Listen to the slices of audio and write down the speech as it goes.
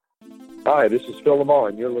Hi, this is Phil Lamar,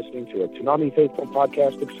 and you're listening to a Toonami Faithful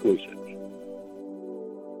podcast exclusive.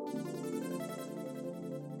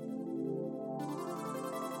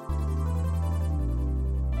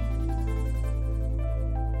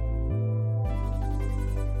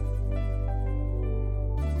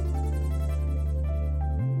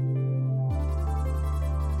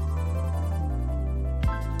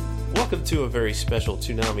 Welcome to a very special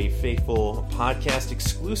Toonami Faithful podcast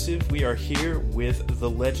exclusive. We are here with the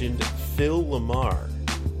legend Phil Lamar.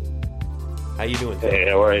 How you doing, Phil? Hey,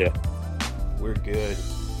 how are you? We're good.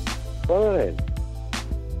 Fine.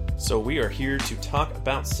 So we are here to talk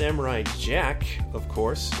about Samurai Jack, of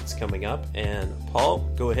course. It's coming up. And Paul,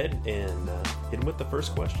 go ahead and hit him with the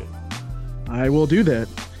first question. I will do that.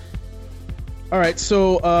 All right,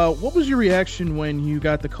 so what was your reaction when you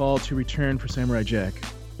got the call to return for Samurai Jack?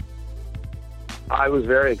 I was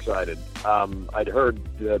very excited. I'd heard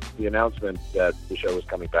the announcement that the show was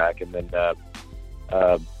coming back, and then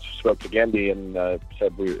spoke to Gendy and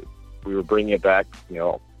said we were bringing it back,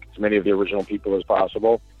 as many of the original people as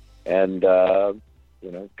possible, and going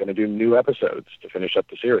to do new episodes to finish up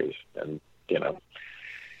the series. And it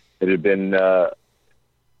had been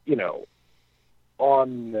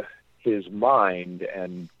on his mind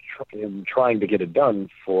and him trying to get it done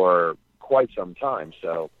for quite some time.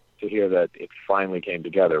 So to hear that it finally came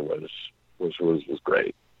together was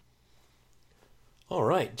great. All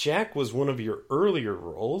right. Jack was one of your earlier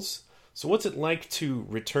roles. So what's it like to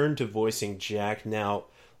return to voicing Jack now?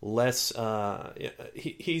 Less,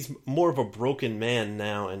 he's more of a broken man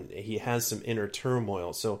now, and he has some inner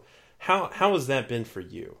turmoil. So how has that been for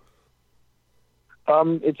you?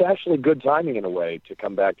 It's actually good timing in a way to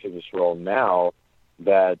come back to this role now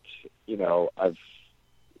that, I've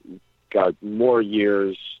got more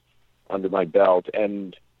years under my belt,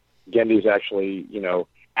 and Gendy's actually,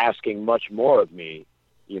 asking much more of me,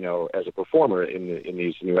 as a performer in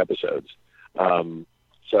these new episodes.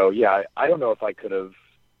 So yeah, I don't know if I could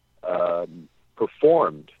have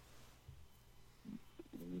performed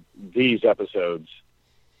these episodes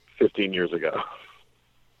 15 years ago.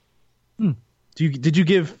 Did you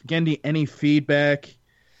give Gendy any feedback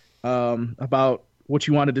about what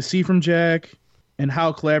you wanted to see from Jack, and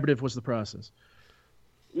how collaborative was the process?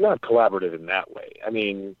 Not collaborative in that way.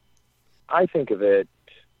 I think of it,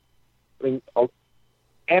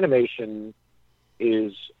 animation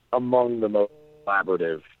is among the most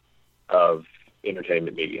collaborative of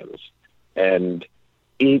entertainment mediums. And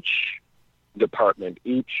each department,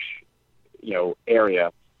 each,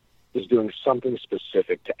 area is doing something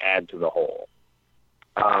specific to add to the whole.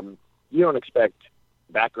 You don't expect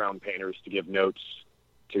background painters to give notes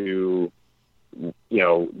to,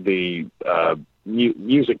 the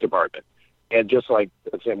music department, and just like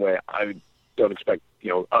the same way, I don't expect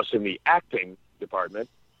us in the acting department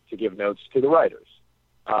to give notes to the writers.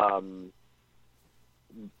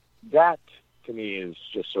 That to me is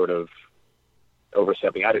just sort of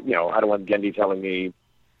overstepping. I don't want Gendy telling me,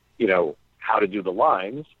 how to do the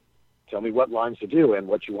lines. Tell me what lines to do and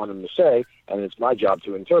what you want him to say, and it's my job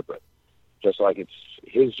to interpret. Just like it's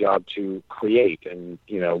his job to create and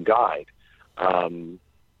guide.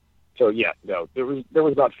 So yeah, no, there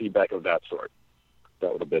was not feedback of that sort.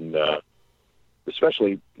 That would have been,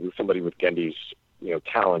 especially with somebody with Gendy's,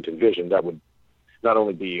 talent and vision, that would not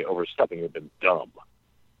only be overstepping, it would have been dumb.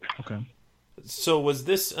 Okay. So was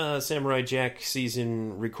this Samurai Jack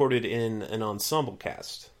season recorded in an ensemble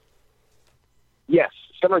cast? Yes,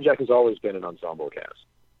 Samurai Jack has always been an ensemble cast,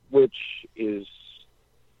 which is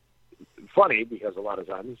funny because a lot of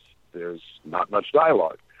times there's not much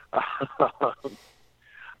dialogue.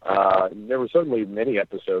 There were certainly many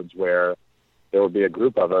episodes where there would be a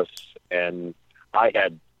group of us, and I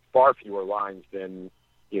had far fewer lines than,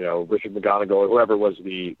 Richard McGonigal or whoever was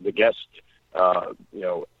the guest,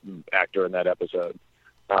 actor in that episode.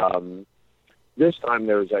 This time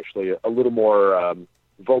there was actually a little more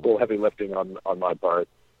vocal heavy lifting on my part.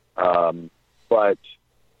 But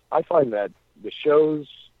I find that the shows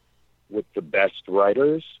with the best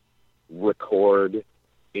writers record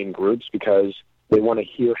in groups because they want to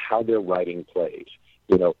hear how their writing plays.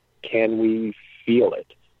 Can we feel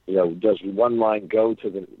it? Does one line go to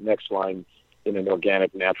the next line in an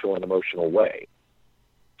organic, natural, and emotional way?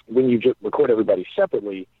 When you just record everybody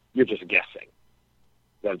separately, you're just guessing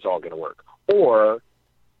that it's all going to work. Or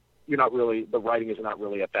the writing is not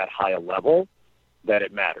really at that high a level that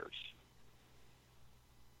it matters.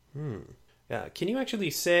 Yeah. Can you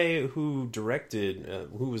actually say who directed,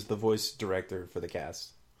 who was the voice director for the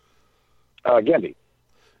cast? Gendy.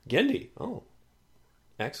 Gendy. Oh,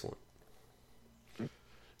 excellent.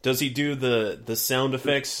 Does he do the sound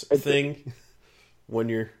effects thing when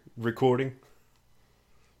you're recording,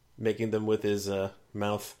 making them with his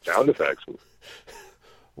mouth. Sound effects.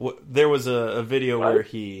 There was a video what? where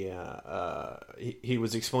he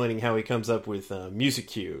was explaining how he comes up with music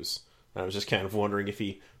cues. I was just kind of wondering if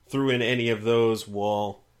he threw in any of those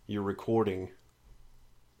while you're recording.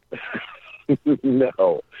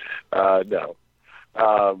 No. No.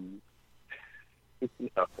 No.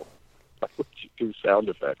 Why would you do sound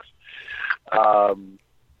effects?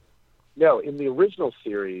 No, in the original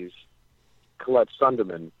series, Colette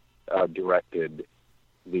Sunderman directed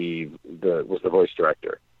was the voice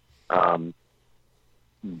director.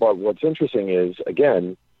 But what's interesting is,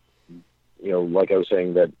 again, like I was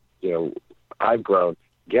saying, that I've grown.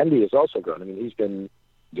 Genndy has also grown. I mean, he's been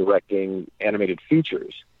directing animated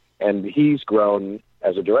features, and he's grown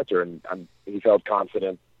as a director, and he felt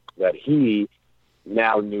confident that he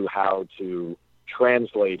now knew how to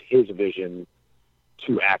translate his vision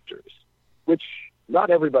to actors, which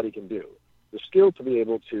not everybody can do. The skill to be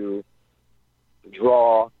able to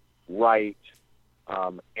draw, write,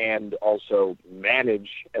 and also manage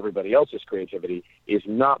everybody else's creativity is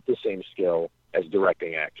not the same skill as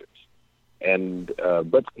directing actors. And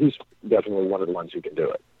but he's definitely one of the ones who can do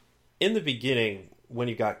it. In the beginning, when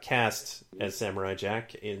you got cast as Samurai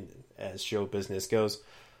Jack, as show business goes,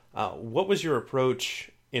 what was your approach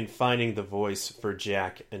in finding the voice for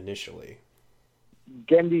Jack initially?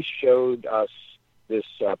 Genndy showed us this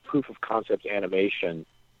proof of concept animation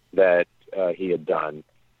that he had done,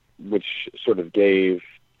 which sort of gave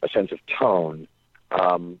a sense of tone.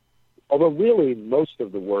 Although really most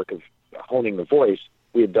of the work of honing the voice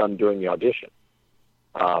we had done during the audition.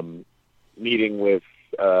 Meeting with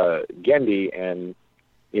Genndy and,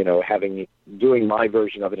 doing my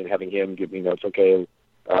version of it and having him give me notes, okay,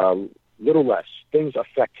 little less. Things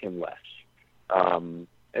affect him less.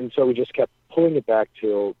 And so we just kept pulling it back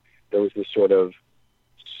till there was this sort of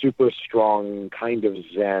super strong kind of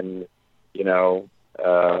zen,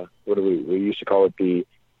 what do we used to call it, the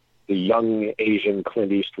young Asian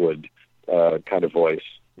Clint Eastwood kind of voice.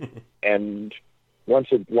 And once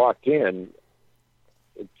it locked in,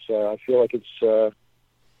 I feel like it's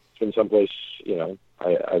been someplace,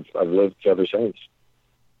 I've lived ever since.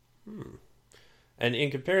 And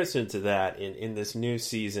in comparison to that, in this new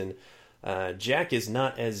season, Jack is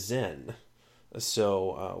not as zen.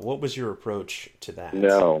 So what was your approach to that?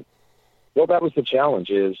 No. Well, that was the challenge,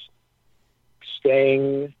 is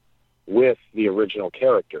staying with the original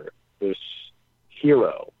character, this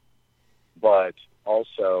hero, but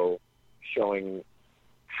also showing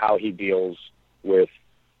how he deals with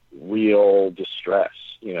real distress,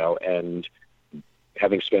 and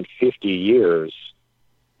having spent 50 years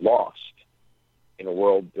lost in a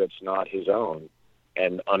world that's not his own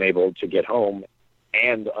and unable to get home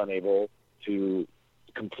and unable to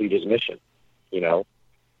complete his mission.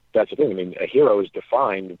 That's the thing. I mean, a hero is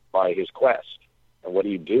defined by his quest. And what do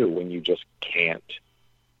you do when you just can't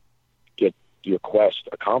get your quest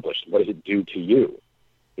accomplished? What does it do to you?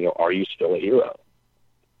 Are you still a hero?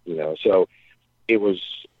 So it was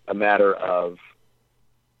a matter of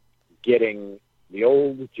getting the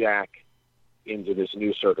old Jack into this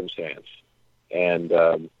new circumstance. And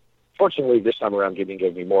fortunately, this time around, Gideon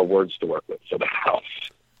gave me more words to work with, so that helps.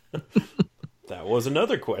 That was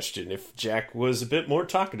another question, if Jack was a bit more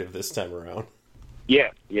talkative this time around.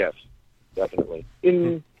 Yeah, yes, definitely.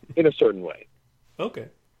 In a certain way. Okay.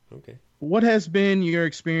 What has been your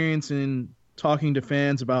experience in talking to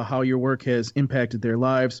fans about how your work has impacted their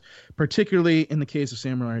lives, particularly in the case of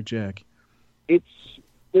Samurai Jack? It's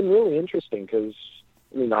been really interesting because,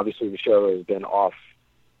 obviously the show has been off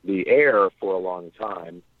the air for a long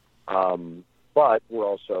time, but we're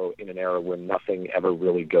also in an era when nothing ever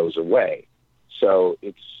really goes away. So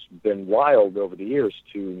it's been wild over the years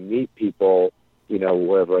to meet people,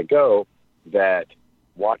 wherever I go, that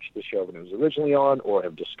watched the show when it was originally on or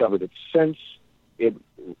have discovered it since it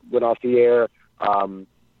went off the air,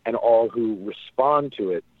 and all who respond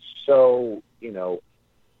to it so,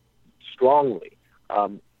 strongly.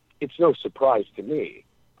 It's no surprise to me.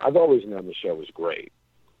 I've always known the show was great,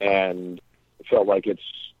 and it felt like it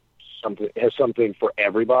has something for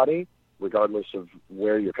everybody, regardless of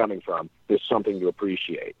where you're coming from. There's something to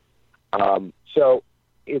appreciate. So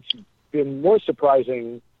it's been more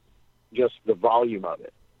surprising just the volume of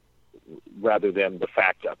it rather than the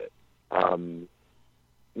fact of it.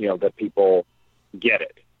 That people get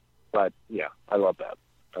it. But yeah, I love that.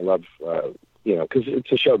 I love, because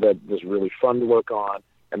it's a show that was really fun to work on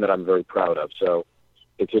and that I'm very proud of. So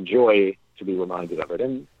it's a joy to be reminded of it.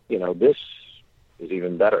 And, this is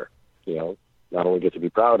even better. Not only get to be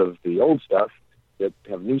proud of the old stuff, but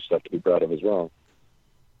have new stuff to be proud of as well.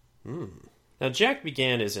 Now, Jack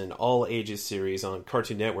began as an all-ages series on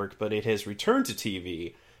Cartoon Network, but it has returned to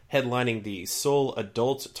TV, headlining the sole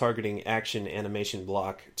adult-targeting action animation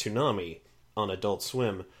block Toonami on Adult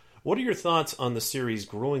Swim. What are your thoughts on the series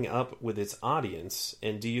growing up with its audience,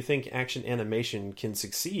 and do you think action animation can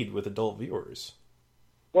succeed with adult viewers?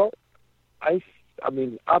 Well, I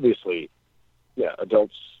mean, obviously, yeah,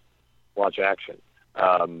 adults watch action.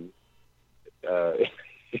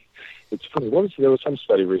 It's funny. There was some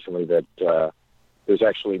study recently that there's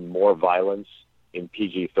actually more violence in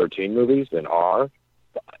PG-13 movies than R.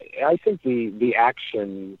 I think the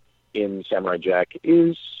action in Samurai Jack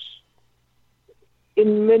is,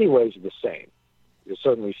 in many ways, the same.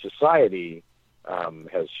 Certainly, society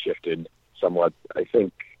has shifted somewhat. I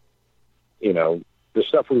think, the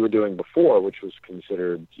stuff we were doing before, which was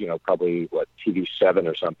considered, probably, TV7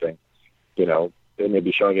 or something, they may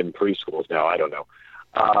be showing it in preschools now. I don't know.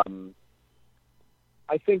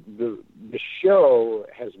 I think the show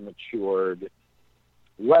has matured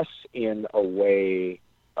less in a way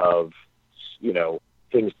of,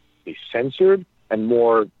 things to be censored and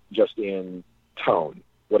more just in tone,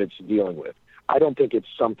 what it's dealing with. I don't think it's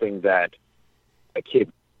something that a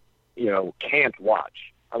kid, can't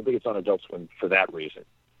watch. I don't think it's on Adult Swim for that reason.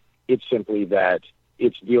 It's simply that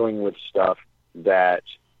it's dealing with stuff that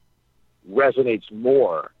resonates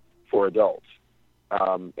more for adults.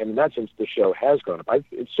 And in that sense, the show has grown up.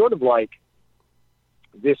 It's sort of like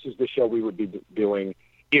this is the show we would be doing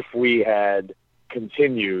if we had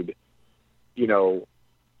continued,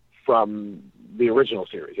 from the original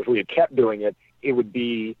series. If we had kept doing it, it would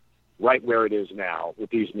be right where it is now with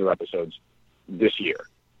these new episodes this year.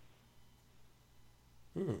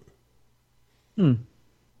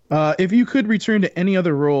 If you could return to any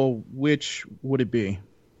other role, which would it be?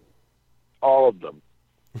 All of them.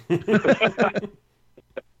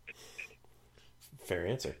 Fair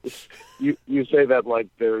answer. You say that like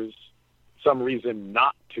there's some reason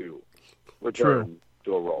not to return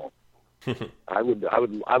to a role. I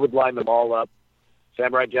would line them all up.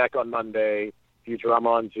 Samurai Jack on Monday, Futurama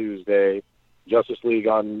on Tuesday, Justice League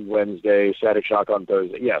on Wednesday, Static Shock on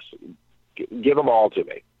Thursday. Yes, give them all to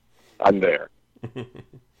me. I'm there.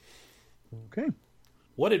 Okay.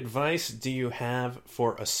 What advice do you have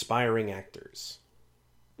for aspiring actors?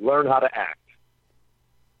 Learn how to act,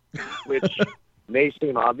 which may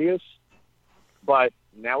seem obvious, but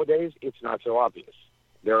nowadays it's not so obvious.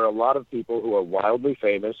 There are a lot of people who are wildly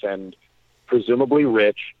famous and presumably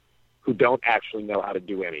rich who don't actually know how to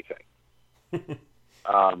do anything.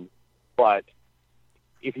 But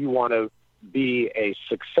if you want to be a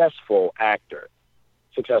successful actor,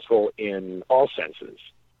 successful in all senses,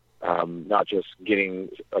 not just getting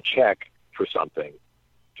a check for something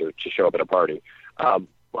to show up at a party,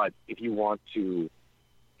 but if you want to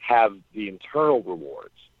have the internal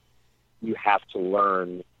rewards, you have to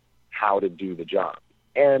learn how to do the job.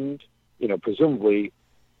 And, presumably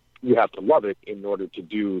you have to love it in order to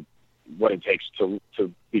do what it takes to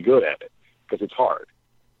be good at it, because it's hard.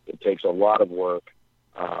 It takes a lot of work,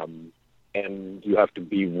 and you have to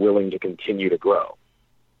be willing to continue to grow,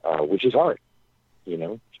 which is hard.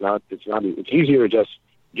 It's easier to just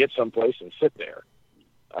get someplace and sit there.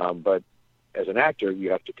 But as an actor,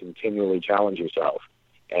 you have to continually challenge yourself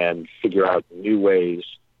and figure out new ways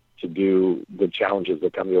to do the challenges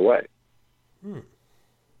that come your way.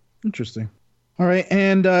 Interesting. All right.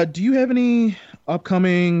 And do you have any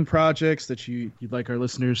upcoming projects that you'd like our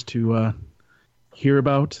listeners to hear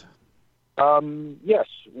about? Yes.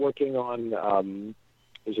 Working on,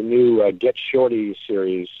 there's a new Get Shorty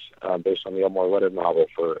series based on the Elmore Leonard novel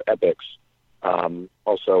for Epix.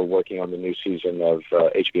 Also working on the new season of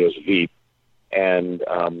HBO's Veep. And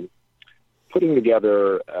putting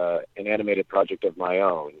together an animated project of my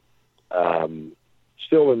own.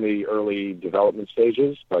 Still in the early development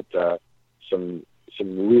stages, but some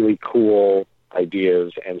really cool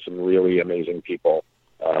ideas and some really amazing people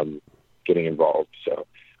getting involved. So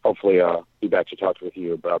hopefully I'll be back to talk with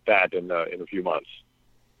you about that in a few months.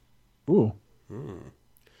 Ooh.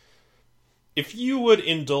 If you would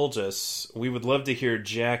indulge us, we would love to hear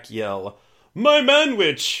Jack yell, "My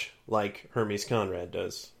manwich!" like Hermes Conrad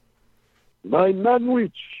does. My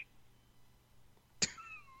manwich!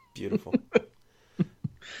 Beautiful.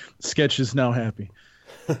 Sketch is now happy.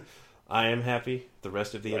 I am happy. The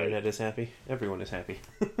rest of the internet is happy. Everyone is happy.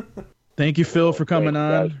 Thank you, Phil, for coming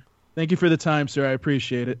on. Guys. Thank you for the time, sir. I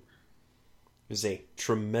appreciate it. It was a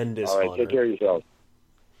tremendous All right, honor. take care of yourself.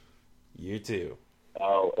 You too.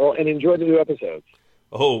 Oh, and enjoy the new episodes.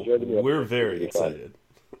 Oh, Enjoy the new we're episodes. very It'll be fun. excited.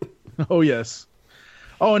 Oh, yes.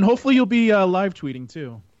 Oh, and hopefully you'll be live tweeting,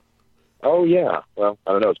 too. Oh, yeah. Well,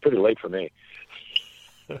 I don't know. It's pretty late for me.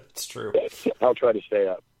 It's true. I'll try to stay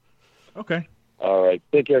up. Okay. All right.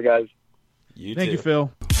 Take care, guys. Thank you,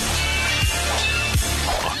 Phil.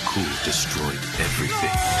 Aku destroyed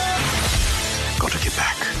everything. Gotta get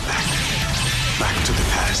back to the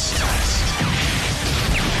past.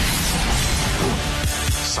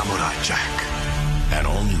 Samurai Jack, an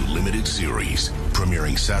all-new limited series,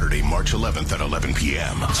 premiering Saturday, March 11th at 11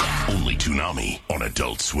 p.m. Only Toonami on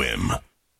Adult Swim.